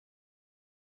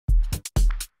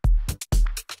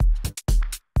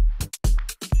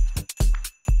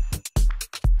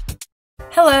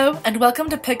Hello, and welcome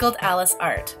to Pickled Alice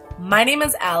Art. My name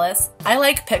is Alice, I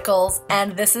like pickles,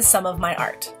 and this is some of my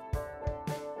art.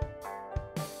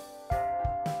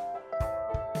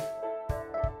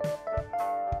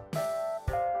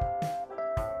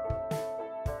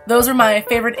 Those are my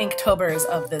favorite Inktober's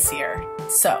of this year.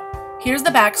 So, here's the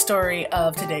backstory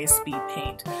of today's speed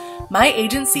paint. My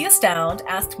agency Astound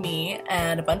asked me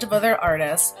and a bunch of other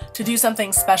artists to do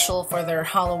something special for their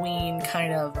Halloween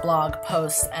kind of blog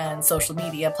posts and social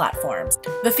media platforms.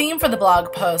 The theme for the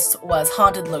blog posts was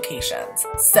haunted locations.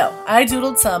 So I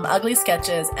doodled some ugly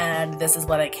sketches and this is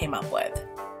what I came up with.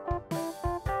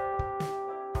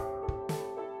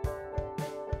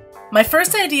 My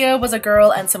first idea was a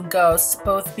girl and some ghosts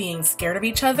both being scared of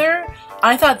each other.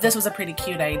 I thought this was a pretty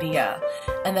cute idea.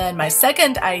 And then my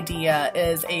second idea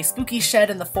is a spooky shed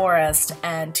in the forest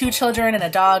and two children and a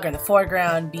dog in the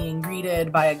foreground being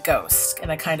greeted by a ghost in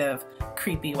a kind of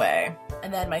creepy way.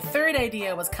 And then my third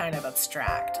idea was kind of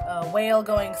abstract. A whale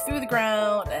going through the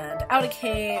ground and out a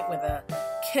cave with a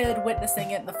kid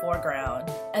witnessing it in the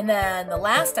foreground. And then the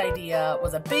last idea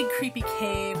was a big creepy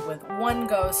cave with one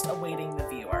ghost awaiting the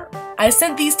viewer. I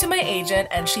sent these to my agent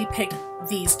and she picked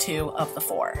these two of the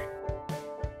four.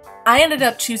 I ended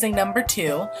up choosing number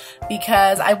 2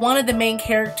 because I wanted the main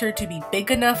character to be big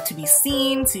enough to be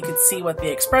seen so you could see what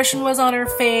the expression was on her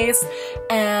face,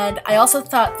 and I also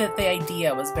thought that the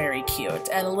idea was very cute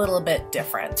and a little bit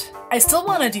different. I still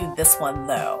want to do this one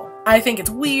though. I think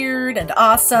it's weird and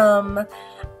awesome.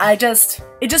 It just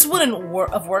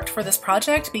wouldn't have worked for this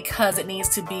project because it needs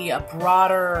to be a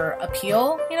broader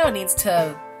appeal. You know, it needs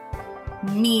to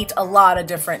meet a lot of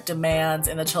different demands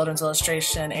in the children's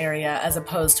illustration area as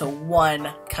opposed to one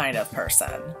kind of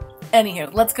person.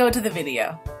 Anywho, let's go to the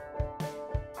video.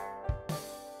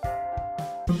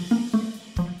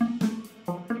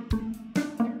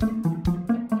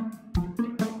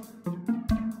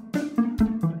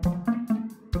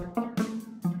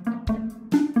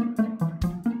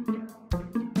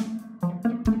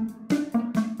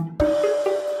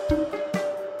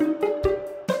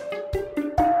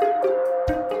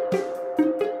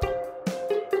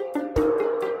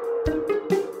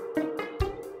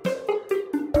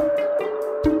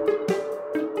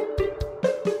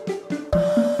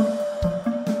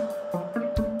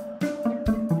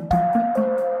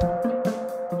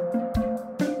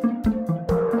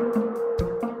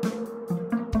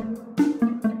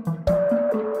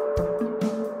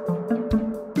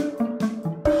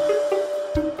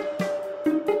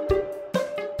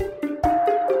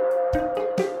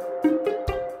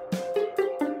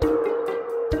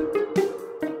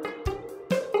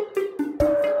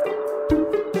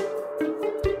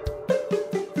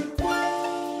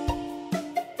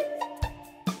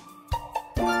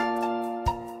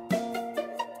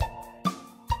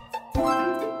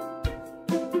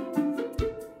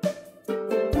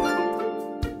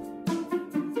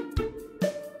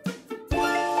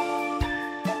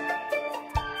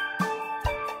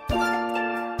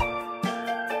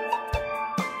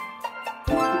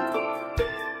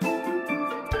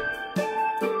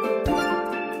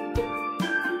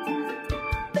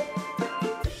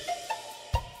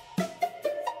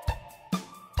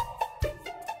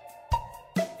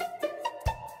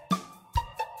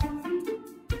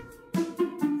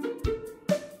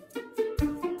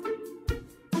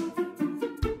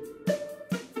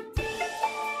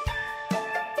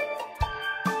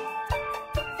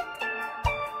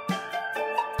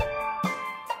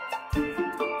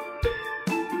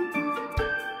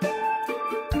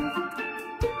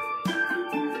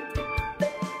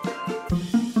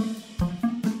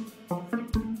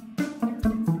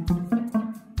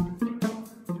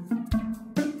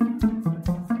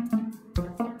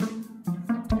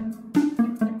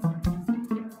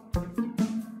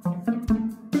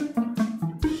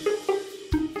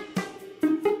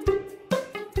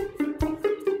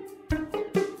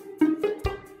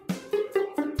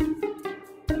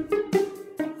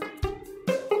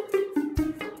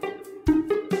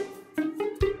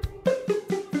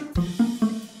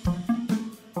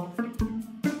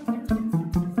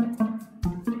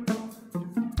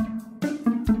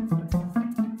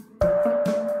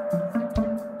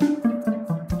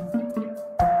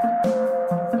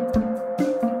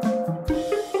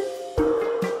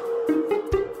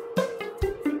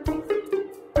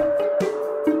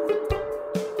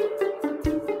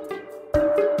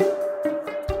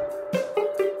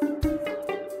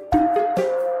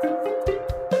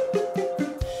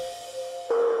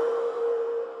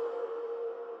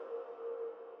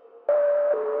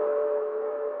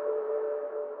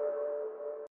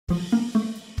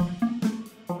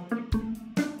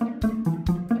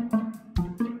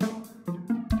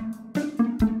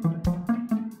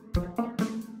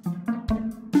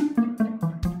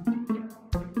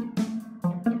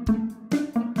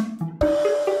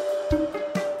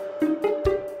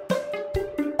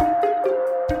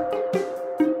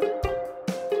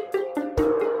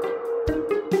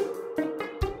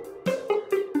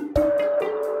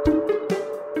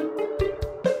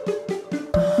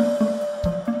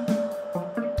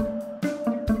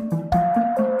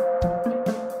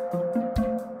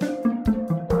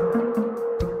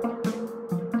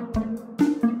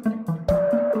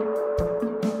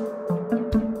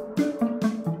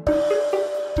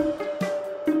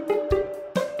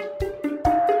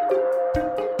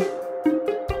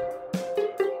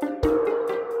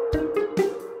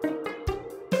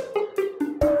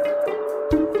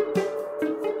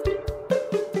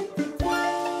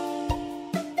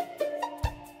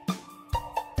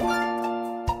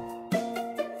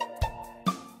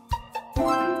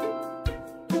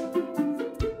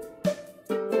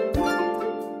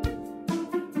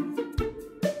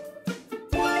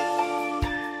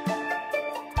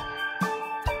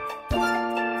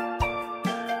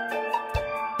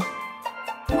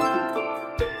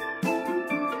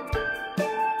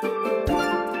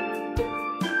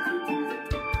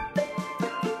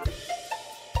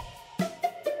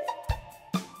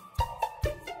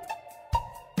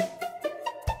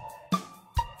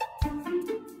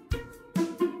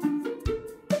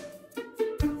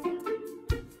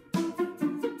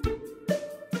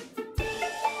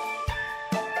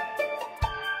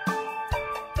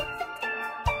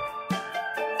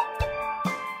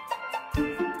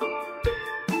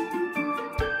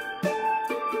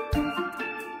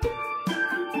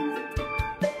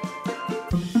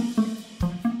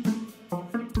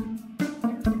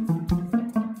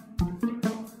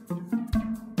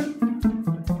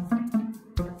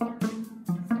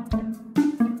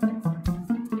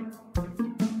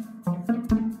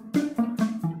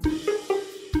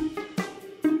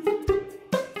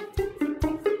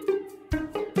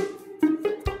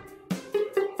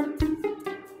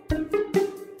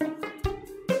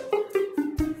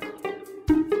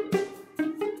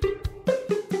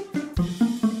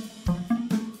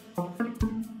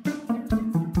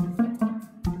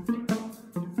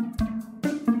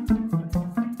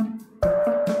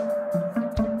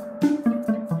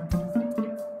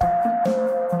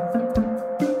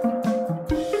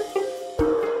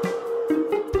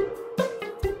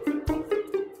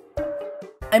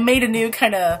 I made a new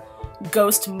kind of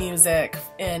ghost music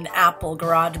in Apple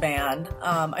GarageBand.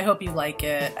 I hope you like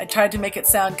it. I tried to make it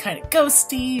sound kind of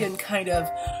ghosty and kind of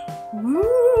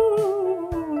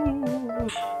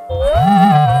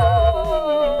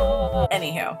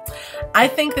Anywho, I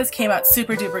think this came out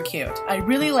super duper cute. I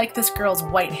really like this girl's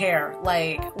white hair.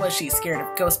 Like, was she scared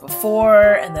of ghosts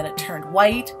before and then it turned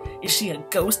white? Is she a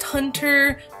ghost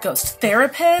hunter? Ghost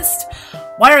therapist?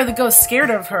 Why are the ghosts scared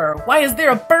of her? Why is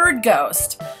there a bird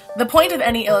ghost? The point of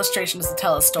any illustration is to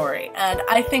tell a story, and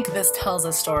I think this tells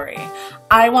a story.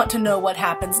 I want to know what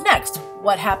happens next.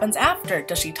 What happens after?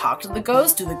 Does she talk to the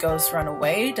ghost? Do the ghosts run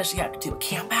away? Does she have to do a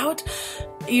camp out?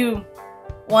 You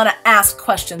want to ask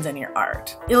questions in your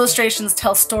art. Illustrations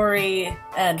tell story,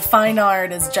 and fine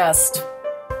art is just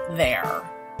there.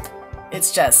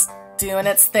 It's just doing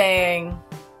its thing,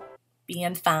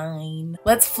 being fine.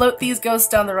 Let's float these ghosts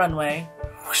down the runway.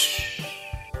 Whoosh.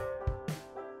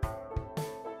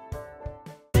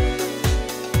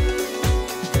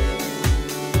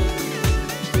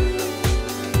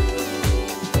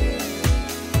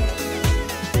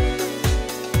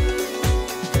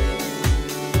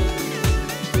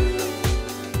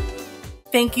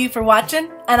 Thank you for watching,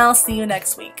 and I'll see you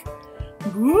next week.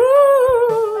 Woo!